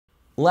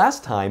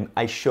Last time,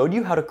 I showed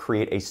you how to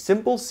create a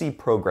simple C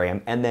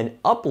program and then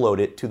upload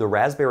it to the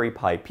Raspberry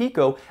Pi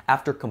Pico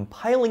after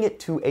compiling it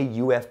to a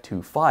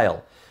UF2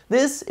 file.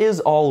 This is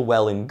all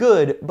well and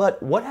good,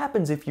 but what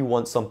happens if you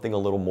want something a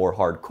little more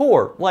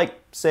hardcore, like,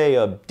 say,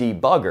 a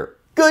debugger?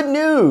 Good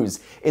news!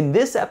 In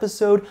this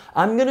episode,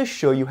 I'm going to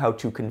show you how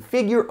to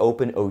configure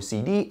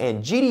OpenOCD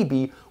and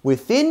GDB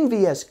within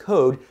VS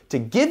Code to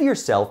give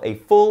yourself a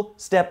full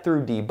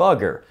step-through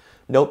debugger.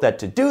 Note that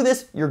to do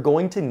this, you're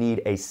going to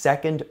need a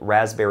second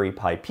Raspberry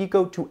Pi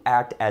Pico to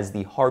act as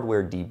the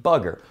hardware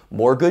debugger.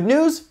 More good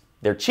news?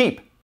 They're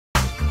cheap.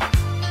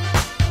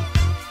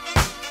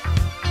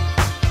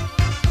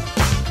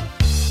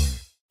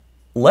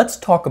 Let's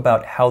talk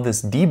about how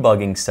this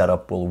debugging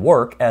setup will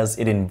work, as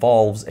it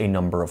involves a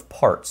number of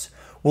parts.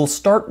 We'll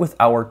start with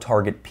our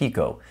target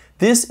Pico.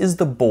 This is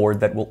the board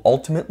that will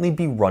ultimately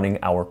be running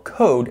our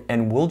code,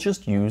 and we'll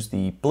just use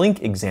the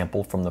Blink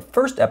example from the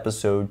first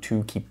episode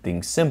to keep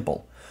things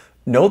simple.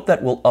 Note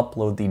that we'll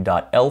upload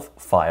the .elf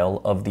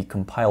file of the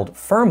compiled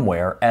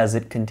firmware, as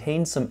it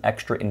contains some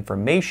extra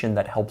information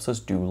that helps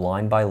us do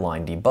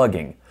line-by-line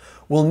debugging.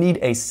 We'll need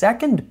a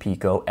second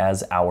Pico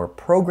as our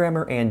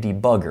programmer and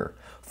debugger.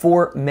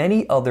 For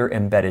many other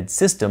embedded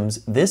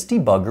systems, this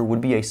debugger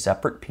would be a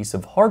separate piece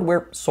of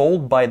hardware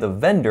sold by the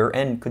vendor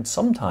and could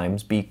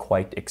sometimes be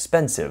quite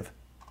expensive.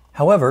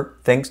 However,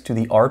 thanks to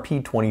the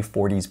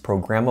RP2040's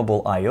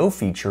programmable I/O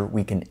feature,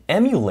 we can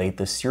emulate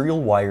the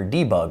serial wire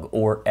debug,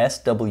 or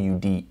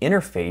SWD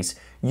interface,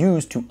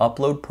 used to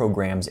upload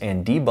programs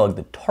and debug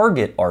the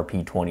target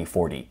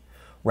RP2040.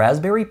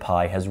 Raspberry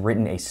Pi has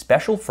written a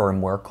special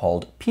firmware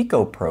called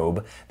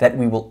Picoprobe that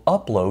we will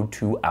upload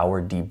to our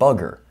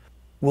debugger.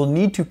 We'll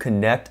need to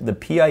connect the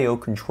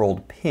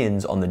PIO-controlled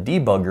pins on the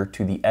debugger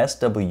to the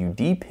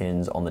SWD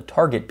pins on the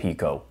target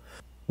Pico.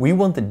 We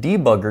want the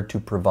debugger to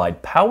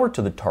provide power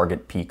to the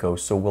target Pico,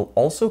 so we'll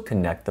also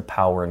connect the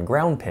power and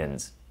ground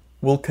pins.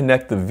 We'll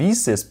connect the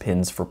VSys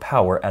pins for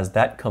power, as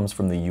that comes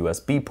from the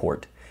USB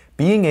port.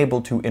 Being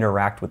able to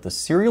interact with the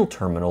serial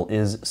terminal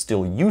is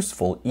still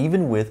useful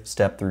even with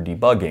step-through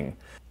debugging.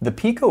 The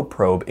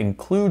Picoprobe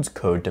includes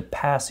code to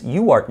pass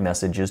UART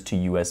messages to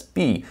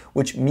USB,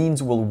 which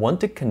means we'll want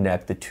to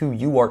connect the two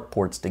UART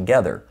ports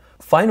together.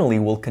 Finally,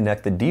 we'll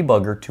connect the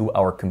debugger to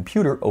our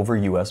computer over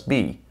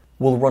USB.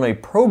 We'll run a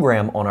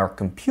program on our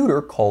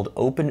computer called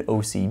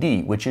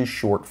OpenOCD, which is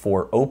short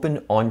for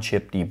Open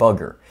On-Chip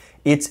Debugger.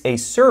 It's a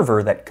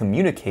server that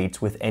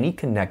communicates with any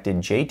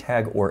connected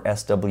JTAG or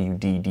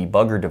SWD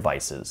debugger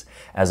devices.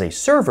 As a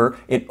server,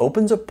 it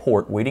opens a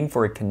port waiting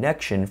for a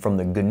connection from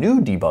the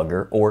GNU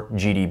debugger, or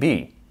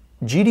GDB.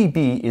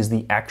 GDB is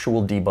the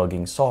actual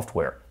debugging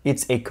software.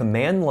 It's a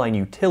command line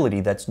utility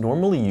that's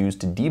normally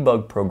used to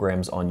debug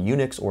programs on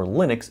Unix or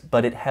Linux,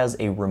 but it has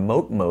a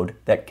remote mode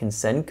that can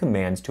send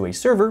commands to a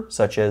server,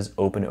 such as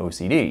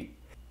OpenOCD.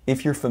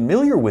 If you're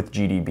familiar with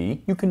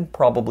GDB, you can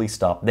probably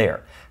stop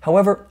there.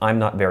 However, I'm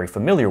not very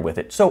familiar with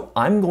it, so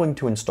I'm going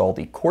to install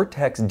the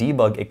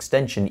Cortex-Debug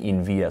extension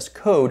in VS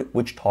Code,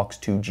 which talks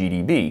to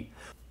GDB.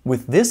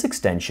 With this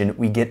extension,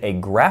 we get a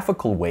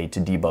graphical way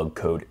to debug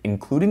code,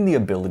 including the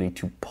ability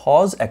to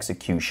pause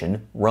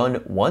execution,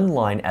 run one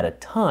line at a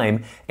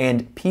time,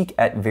 and peek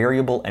at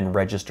variable and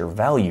register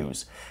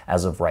values.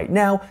 As of right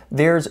now,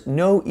 there's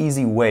no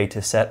easy way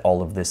to set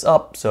all of this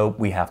up, so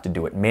we have to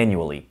do it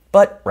manually.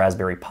 But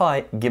Raspberry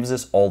Pi gives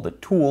us all the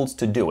tools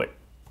to do it.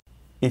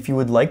 If you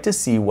would like to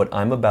see what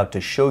I'm about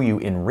to show you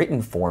in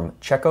written form,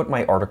 check out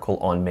my article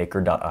on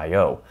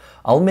maker.io.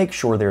 I'll make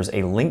sure there's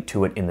a link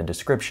to it in the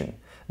description.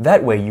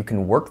 That way you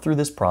can work through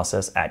this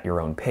process at your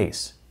own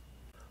pace.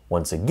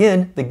 Once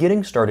again, the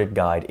Getting Started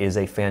guide is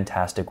a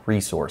fantastic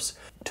resource.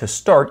 To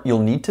start,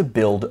 you'll need to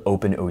build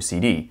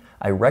OpenOCD.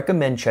 I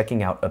recommend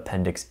checking out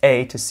Appendix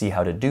A to see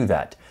how to do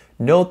that.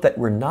 Note that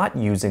we're not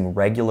using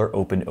regular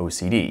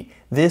OpenOCD.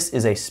 This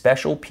is a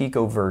special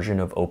Pico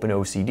version of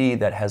OpenOCD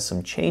that has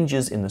some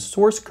changes in the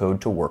source code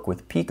to work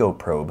with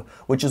Picoprobe,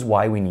 which is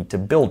why we need to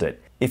build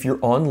it. If you're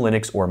on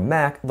Linux or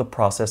Mac, the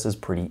process is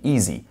pretty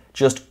easy.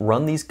 Just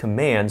run these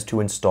commands to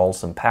install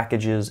some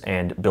packages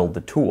and build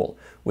the tool.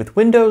 With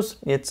Windows,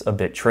 it's a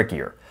bit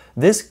trickier.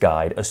 This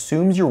guide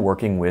assumes you're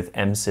working with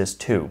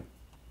MSys2.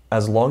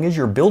 As long as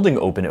you're building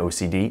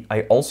OpenOCD,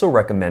 I also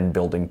recommend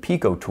building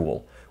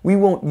Picotool. We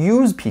won't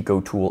use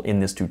Picotool in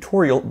this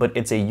tutorial, but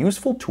it's a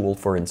useful tool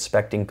for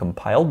inspecting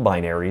compiled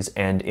binaries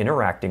and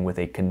interacting with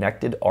a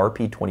connected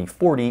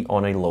RP2040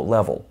 on a low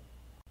level.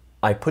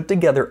 I put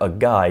together a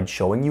guide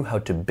showing you how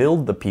to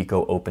build the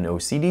Pico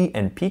OpenOCD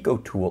and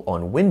Picotool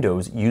on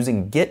Windows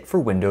using Git for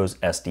Windows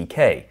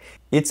SDK.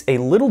 It's a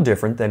little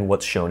different than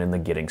what's shown in the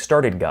Getting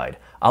Started guide.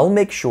 I'll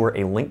make sure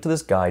a link to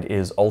this guide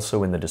is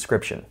also in the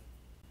description.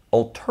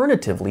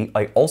 Alternatively,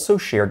 I also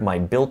shared my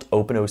built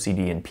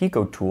OpenOCD and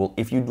Picotool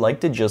if you'd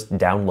like to just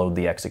download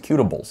the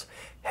executables.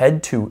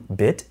 Head to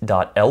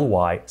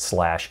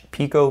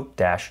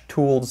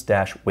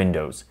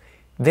bit.ly/pico-tools-windows.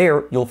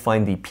 There, you'll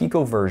find the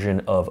Pico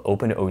version of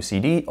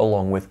OpenOCD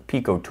along with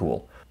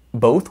Picotool.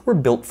 Both were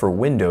built for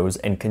Windows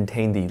and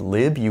contain the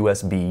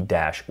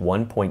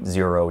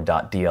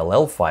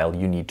libusb-1.0.dll file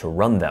you need to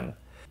run them.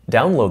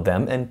 Download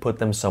them and put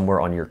them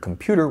somewhere on your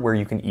computer where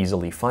you can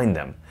easily find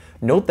them.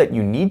 Note that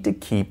you need to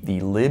keep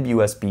the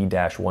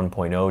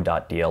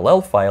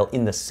libusb-1.0.dll file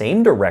in the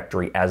same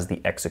directory as the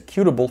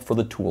executable for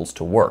the tools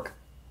to work.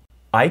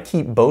 I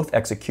keep both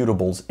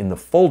executables in the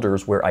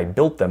folders where I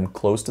built them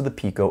close to the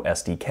Pico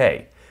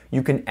SDK.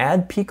 You can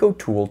add Pico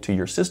tool to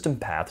your system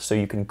path so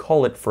you can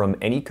call it from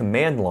any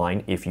command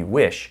line if you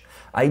wish.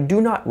 I do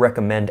not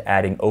recommend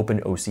adding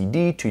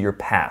OpenOCD to your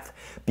path.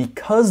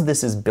 Because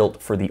this is built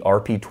for the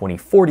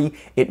RP2040,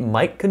 it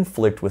might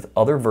conflict with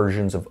other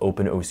versions of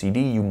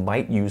OpenOCD you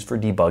might use for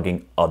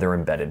debugging other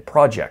embedded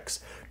projects.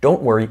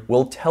 Don't worry,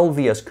 we'll tell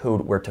VS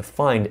Code where to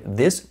find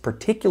this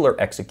particular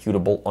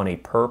executable on a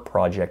per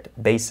project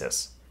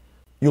basis.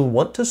 You'll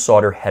want to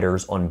solder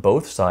headers on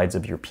both sides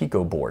of your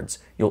Pico boards.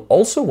 You'll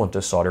also want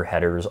to solder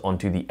headers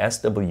onto the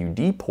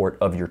SWD port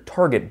of your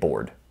target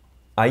board.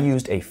 I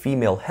used a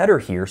female header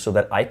here so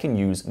that I can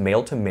use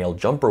male-to-male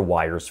jumper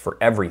wires for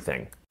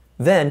everything.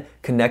 Then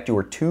connect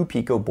your two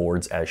Pico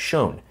boards as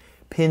shown.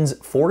 Pins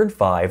 4 and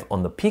 5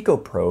 on the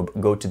Picoprobe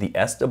go to the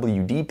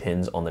SWD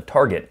pins on the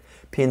target.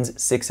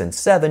 Pins 6 and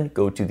 7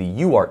 go to the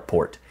UART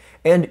port.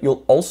 And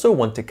you'll also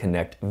want to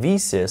connect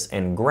VSys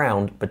and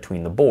ground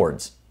between the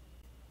boards.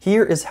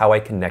 Here is how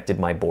I connected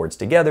my boards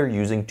together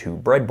using two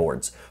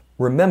breadboards.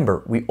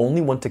 Remember, we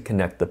only want to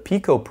connect the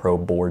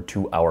Picoprobe board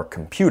to our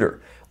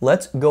computer.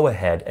 Let's go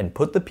ahead and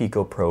put the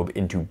Picoprobe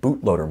into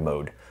bootloader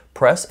mode.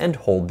 Press and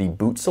hold the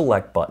boot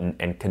select button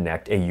and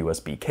connect a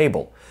USB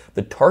cable.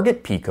 The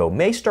target Pico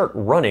may start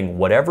running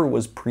whatever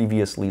was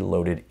previously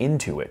loaded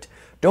into it.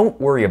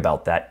 Don't worry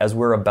about that as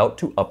we're about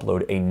to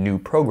upload a new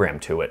program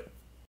to it.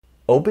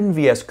 Open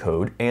VS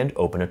Code and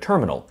open a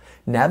terminal.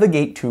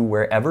 Navigate to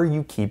wherever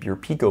you keep your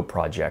Pico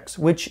projects,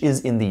 which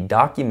is in the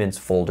Documents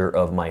folder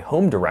of my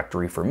home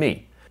directory for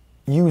me.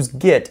 Use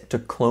Git to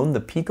clone the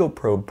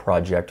Picoprobe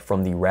project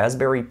from the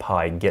Raspberry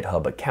Pi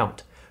GitHub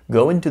account.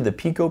 Go into the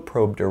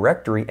Picoprobe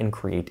directory and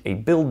create a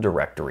build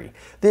directory.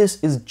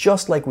 This is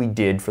just like we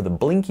did for the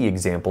Blinky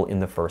example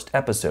in the first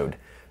episode.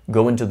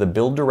 Go into the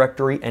build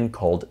directory and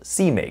called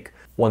CMake.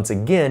 Once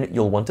again,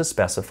 you'll want to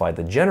specify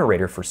the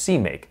generator for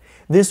CMake.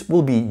 This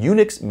will be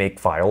Unix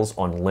makefiles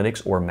on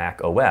Linux or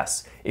Mac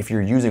OS. If you're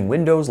using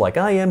Windows like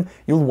I am,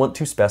 you'll want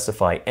to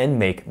specify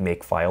nmake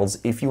makefiles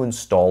if you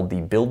installed the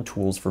build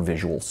tools for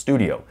Visual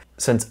Studio.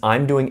 Since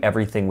I'm doing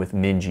everything with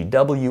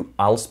mingw,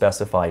 I'll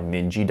specify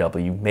mingw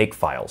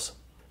makefiles.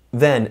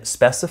 Then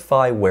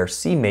specify where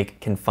CMake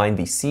can find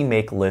the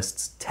CMake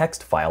lists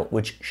text file,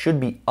 which should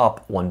be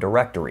up one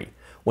directory.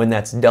 When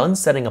that's done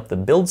setting up the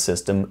build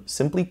system,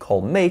 simply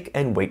call make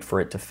and wait for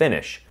it to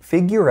finish.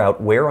 Figure out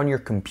where on your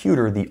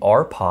computer the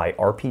RPi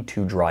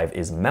RP2 drive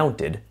is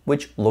mounted,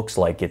 which looks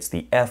like it's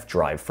the F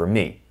drive for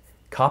me.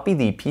 Copy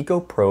the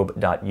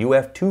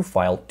picoprobe.uf2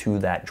 file to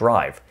that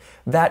drive.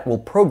 That will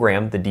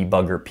program the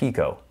debugger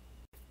Pico.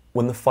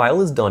 When the file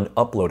is done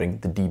uploading,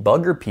 the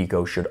debugger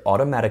Pico should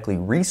automatically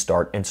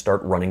restart and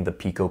start running the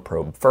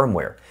Picoprobe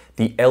firmware.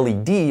 The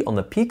LED on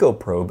the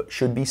Picoprobe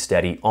should be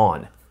steady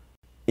on.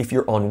 If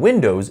you're on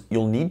Windows,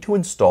 you'll need to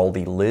install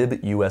the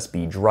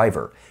libusb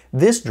driver.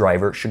 This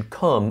driver should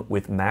come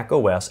with Mac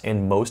OS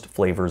and most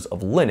flavors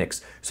of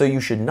Linux, so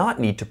you should not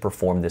need to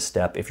perform this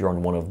step if you're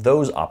on one of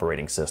those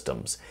operating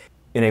systems.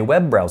 In a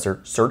web browser,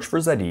 search for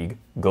Zadig,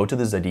 go to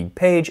the Zadig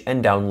page,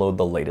 and download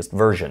the latest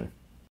version.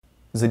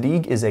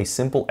 Zadig is a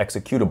simple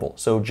executable,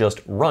 so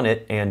just run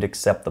it and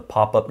accept the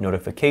pop-up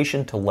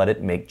notification to let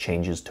it make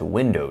changes to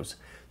Windows.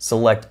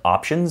 Select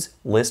Options,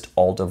 List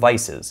All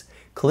Devices.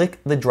 Click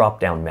the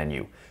drop-down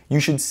menu. You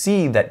should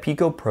see that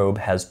Picoprobe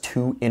has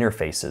two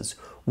interfaces.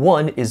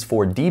 One is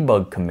for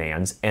debug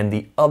commands and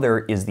the other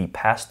is the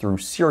pass-through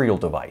serial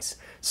device.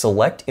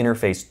 Select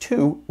Interface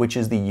 2, which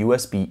is the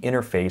USB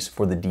interface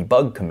for the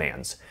debug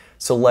commands.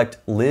 Select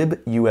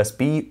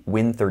libusb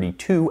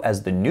Win32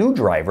 as the new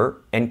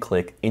driver and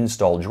click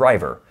Install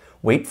Driver.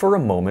 Wait for a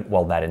moment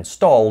while that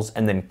installs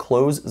and then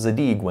close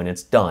Zadig when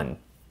it's done.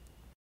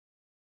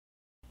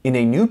 In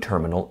a new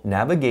terminal,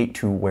 navigate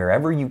to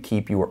wherever you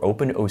keep your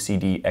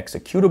OpenOCD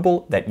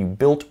executable that you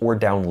built or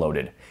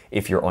downloaded.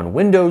 If you're on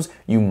Windows,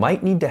 you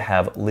might need to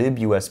have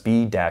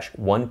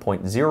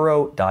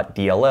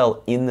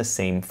libusb-1.0.dll in the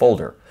same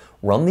folder.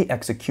 Run the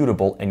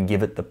executable and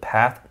give it the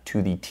path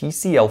to the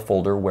TCL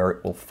folder where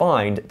it will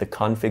find the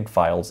config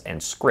files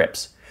and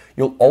scripts.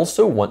 You'll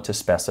also want to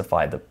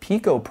specify the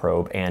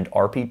Picoprobe and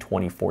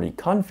RP2040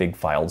 config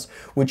files,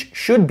 which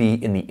should be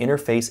in the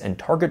interface and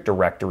target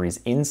directories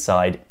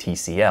inside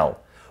TCL.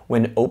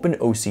 When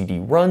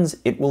OpenOCD runs,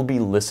 it will be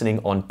listening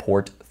on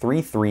port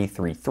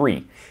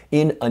 3333.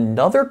 In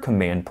another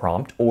command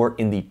prompt or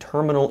in the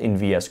terminal in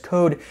VS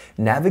Code,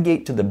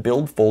 navigate to the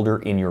build folder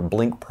in your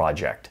Blink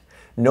project.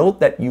 Note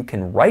that you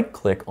can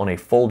right-click on a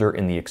folder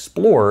in the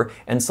Explorer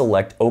and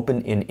select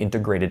Open in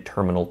Integrated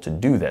Terminal to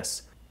do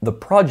this. The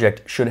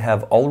project should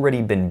have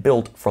already been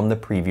built from the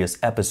previous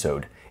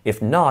episode. If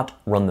not,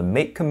 run the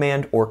make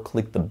command or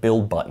click the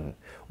build button.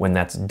 When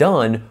that's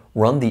done,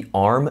 run the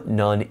arm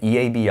none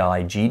eabi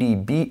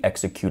GDB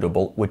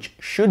executable, which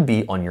should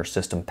be on your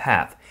system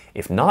path.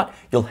 If not,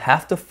 you'll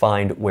have to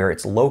find where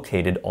it's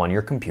located on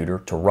your computer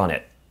to run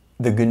it.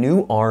 The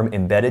GNU ARM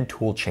embedded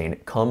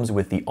toolchain comes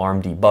with the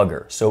ARM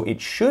debugger, so it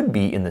should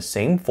be in the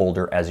same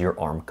folder as your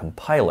ARM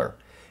compiler.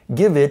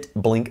 Give it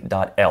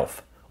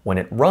blink.elf. When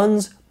it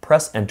runs,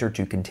 press enter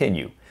to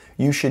continue.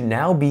 You should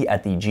now be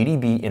at the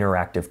GDB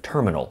interactive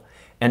terminal.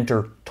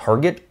 Enter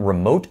target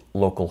remote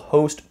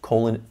localhost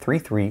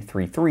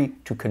 :3333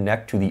 to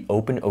connect to the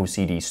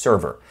OpenOCD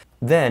server.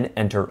 Then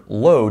enter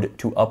load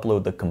to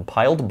upload the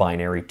compiled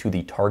binary to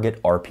the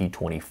target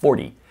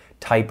RP2040.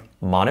 Type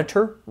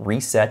monitor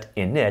reset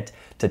init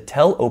to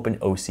tell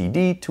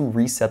OpenOCD to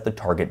reset the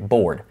target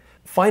board.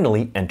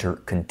 Finally, enter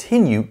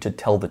continue to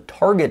tell the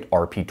target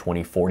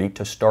RP2040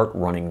 to start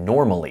running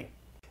normally.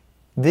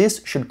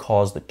 This should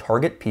cause the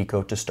target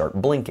Pico to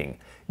start blinking.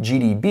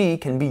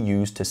 GDB can be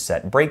used to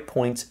set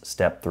breakpoints,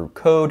 step through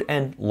code,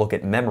 and look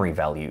at memory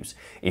values.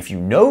 If you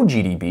know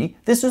GDB,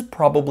 this is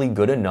probably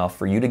good enough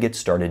for you to get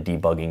started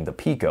debugging the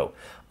Pico.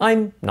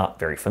 I'm not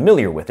very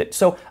familiar with it,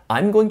 so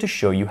I'm going to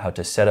show you how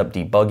to set up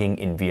debugging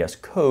in VS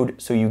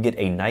Code so you get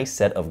a nice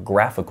set of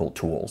graphical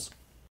tools.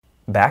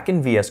 Back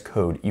in VS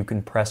Code, you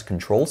can press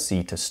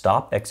Ctrl-C to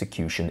stop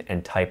execution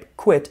and type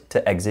quit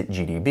to exit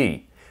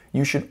GDB.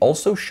 You should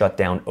also shut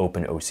down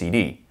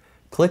OpenOCD.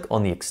 Click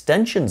on the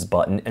Extensions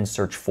button and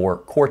search for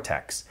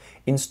Cortex.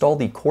 Install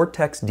the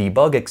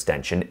Cortex-Debug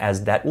extension,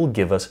 as that will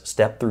give us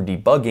step-through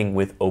debugging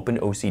with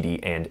OpenOCD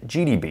and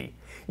GDB.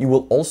 You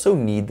will also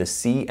need the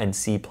C and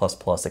C++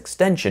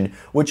 extension,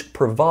 which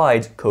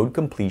provides code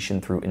completion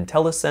through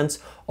IntelliSense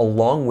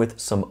along with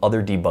some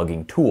other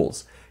debugging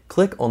tools.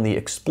 Click on the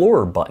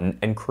Explorer button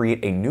and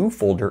create a new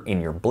folder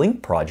in your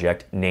Blink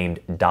project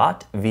named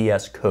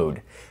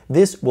 .vscode.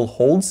 This will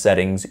hold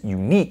settings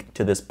unique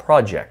to this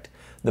project.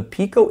 The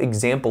Pico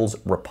examples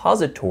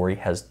repository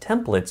has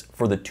templates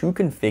for the two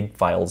config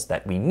files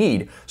that we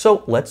need,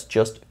 so let's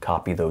just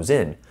copy those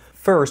in.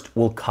 First,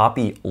 we'll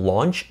copy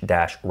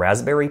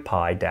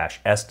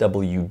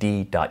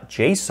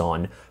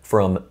launch-raspberrypi-swd.json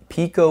from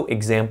Pico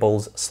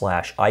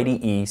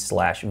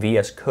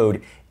examples/IDE/VS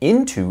Code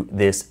into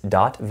this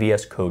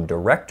 .vscode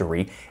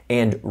directory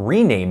and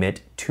rename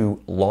it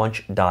to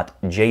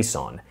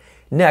launch.json.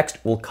 Next,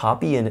 we'll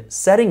copy in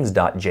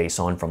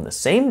settings.json from the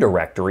same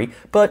directory,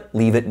 but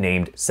leave it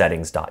named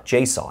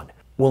settings.json.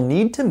 We'll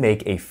need to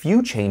make a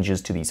few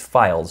changes to these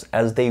files,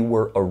 as they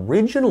were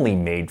originally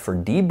made for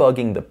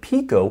debugging the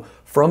Pico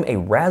from a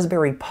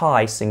Raspberry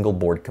Pi single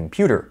board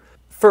computer.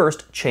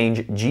 First,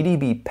 change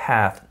GDB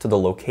path to the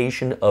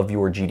location of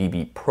your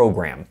GDB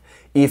program.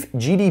 If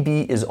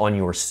GDB is on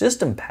your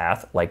system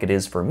path, like it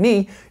is for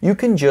me, you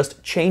can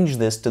just change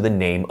this to the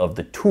name of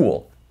the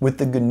tool. With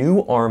the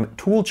GNU ARM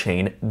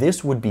toolchain,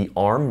 this would be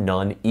arm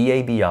none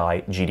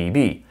eabi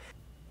GDB.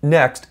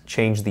 Next,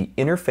 change the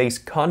interface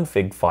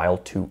config file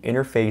to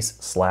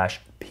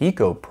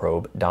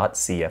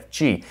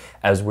interface/picoprobe.cfg,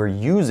 as we're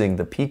using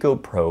the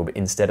Picoprobe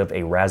instead of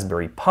a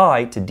Raspberry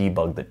Pi to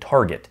debug the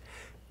target.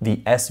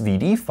 The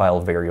svd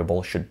file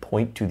variable should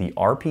point to the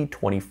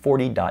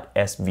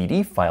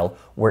rp2040.svd file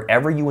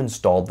wherever you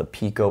installed the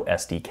Pico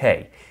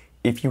SDK.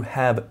 If you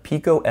have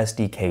Pico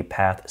SDK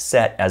path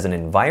set as an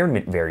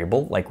environment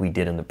variable, like we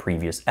did in the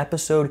previous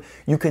episode,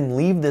 you can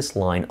leave this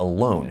line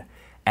alone.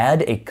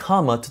 Add a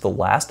comma to the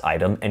last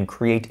item and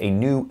create a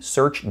new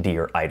search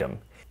dir item.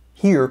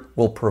 Here,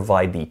 we'll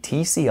provide the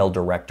TCL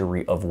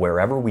directory of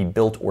wherever we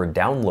built or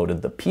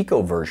downloaded the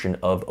Pico version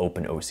of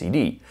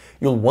OpenOCD.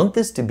 You'll want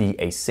this to be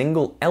a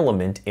single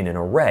element in an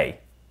array.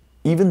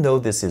 Even though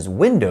this is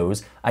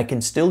Windows, I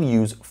can still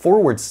use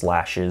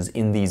 //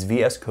 in these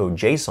VS Code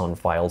JSON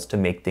files to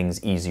make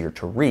things easier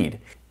to read.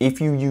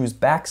 If you use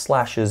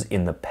backslashes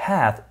in the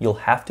path,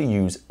 you'll have to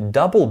use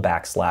double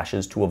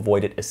backslashes to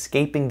avoid it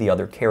escaping the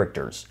other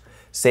characters.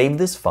 Save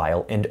this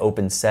file and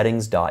open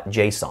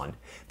settings.json.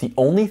 The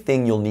only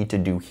thing you'll need to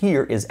do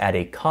here is add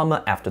a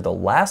comma after the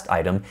last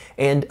item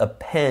and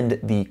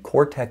append the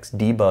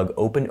Cortex-Debug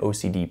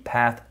OpenOCD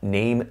path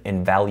name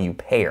and value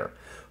pair.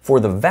 For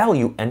the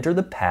value, enter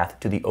the path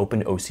to the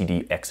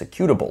OpenOCD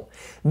executable.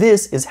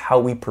 This is how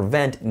we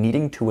prevent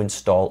needing to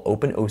install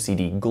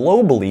OpenOCD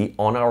globally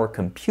on our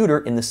computer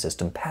in the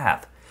system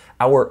path.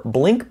 Our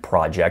Blink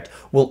project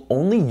will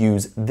only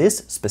use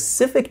this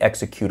specific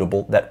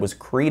executable that was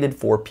created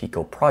for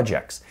Pico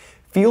projects.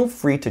 Feel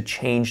free to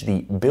change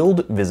the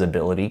build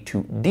visibility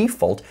to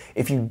default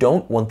if you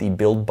don't want the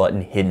build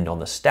button hidden on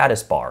the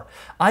status bar.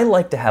 I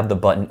like to have the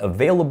button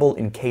available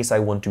in case I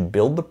want to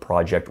build the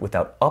project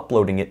without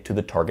uploading it to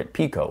the target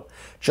Pico.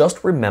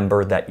 Just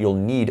remember that you'll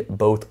need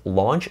both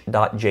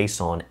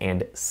launch.json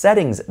and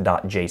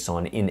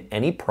settings.json in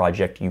any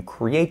project you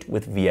create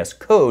with VS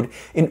Code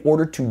in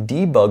order to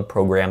debug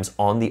programs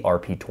on the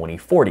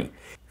RP2040.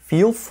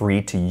 Feel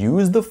free to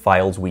use the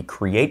files we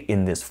create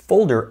in this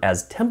folder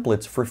as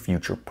templates for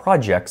future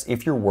projects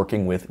if you're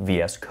working with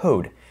VS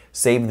Code.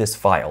 Save this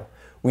file.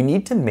 We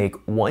need to make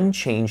one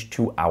change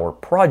to our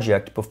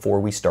project before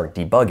we start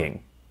debugging.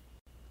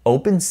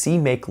 Open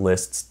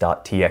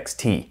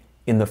cmakelist.txt.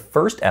 In the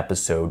first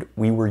episode,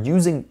 we were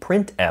using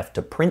printf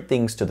to print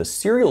things to the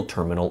serial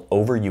terminal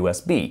over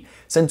USB.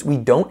 Since we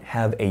don't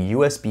have a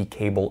USB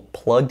cable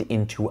plugged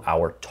into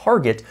our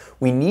target,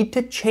 we need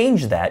to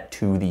change that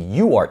to the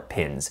UART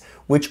pins,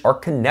 which are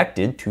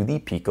connected to the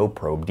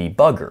Picoprobe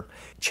debugger.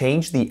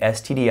 Change the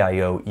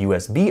stdio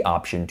USB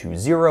option to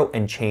 0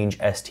 and change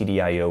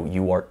stdio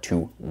UART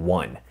to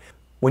 1.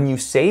 When you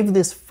save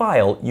this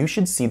file, you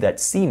should see that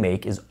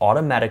CMake is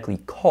automatically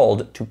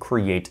called to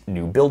create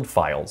new build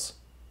files.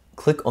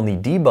 Click on the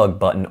Debug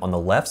button on the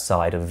left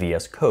side of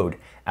VS Code.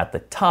 At the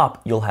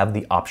top, you'll have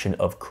the option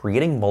of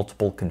creating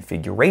multiple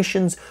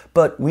configurations,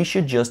 but we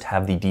should just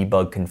have the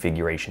debug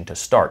configuration to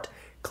start.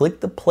 Click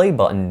the Play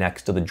button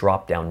next to the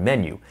drop-down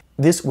menu.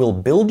 This will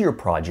build your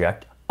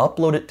project,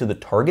 upload it to the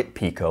target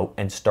Pico,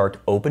 and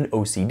start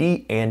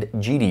OpenOCD and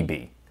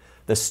GDB.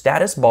 The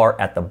status bar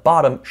at the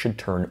bottom should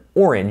turn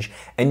orange,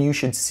 and you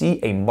should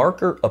see a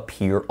marker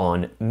appear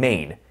on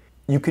main.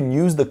 You can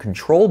use the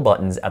control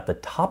buttons at the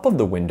top of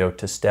the window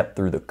to step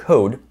through the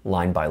code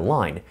line by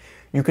line.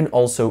 You can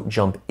also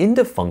jump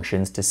into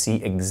functions to see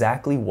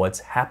exactly what's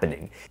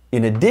happening.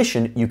 In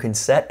addition, you can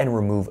set and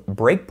remove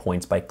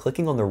breakpoints by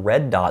clicking on the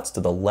red dots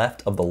to the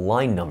left of the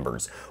line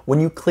numbers. When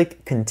you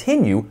click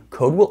Continue,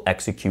 code will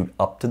execute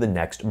up to the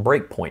next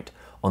breakpoint.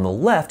 On the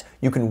left,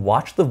 you can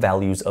watch the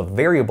values of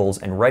variables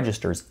and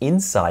registers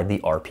inside the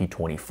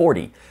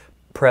RP2040.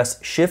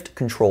 Press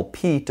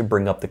Shift-Control-P to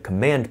bring up the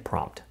command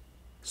prompt.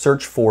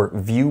 Search for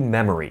View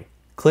Memory.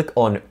 Click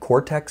on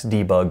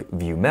Cortex-Debug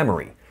View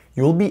Memory.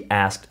 You will be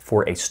asked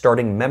for a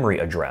starting memory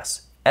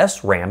address.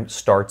 SRAM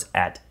starts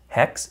at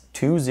hex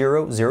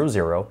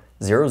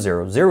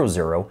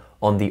 20000000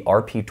 on the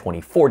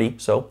RP2040,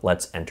 so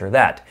let's enter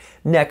that.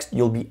 Next,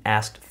 you'll be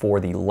asked for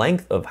the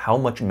length of how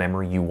much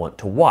memory you want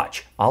to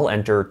watch. I'll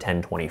enter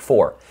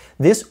 1024.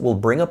 This will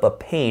bring up a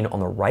pane on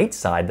the right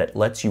side that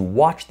lets you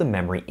watch the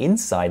memory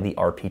inside the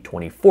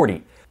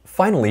RP2040.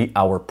 Finally,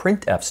 our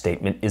printf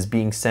statement is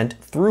being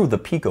sent through the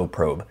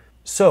Picoprobe.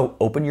 So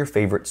open your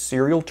favorite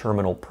serial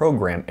terminal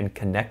program and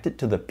connect it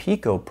to the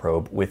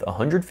Picoprobe with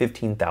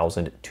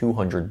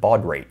 115,200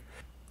 baud rate.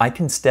 I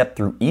can step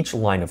through each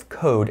line of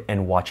code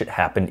and watch it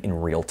happen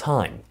in real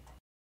time.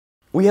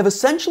 We have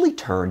essentially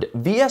turned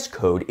VS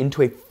Code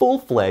into a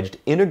full-fledged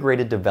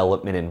integrated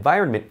development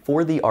environment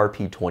for the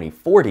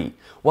RP2040.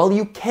 While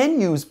you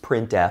can use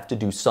printf to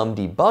do some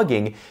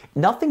debugging,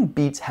 nothing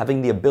beats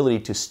having the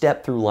ability to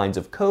step through lines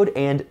of code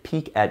and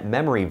peek at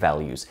memory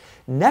values.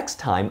 Next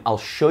time, I'll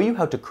show you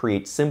how to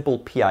create simple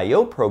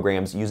PIO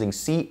programs using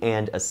C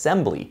and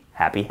assembly.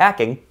 Happy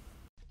hacking!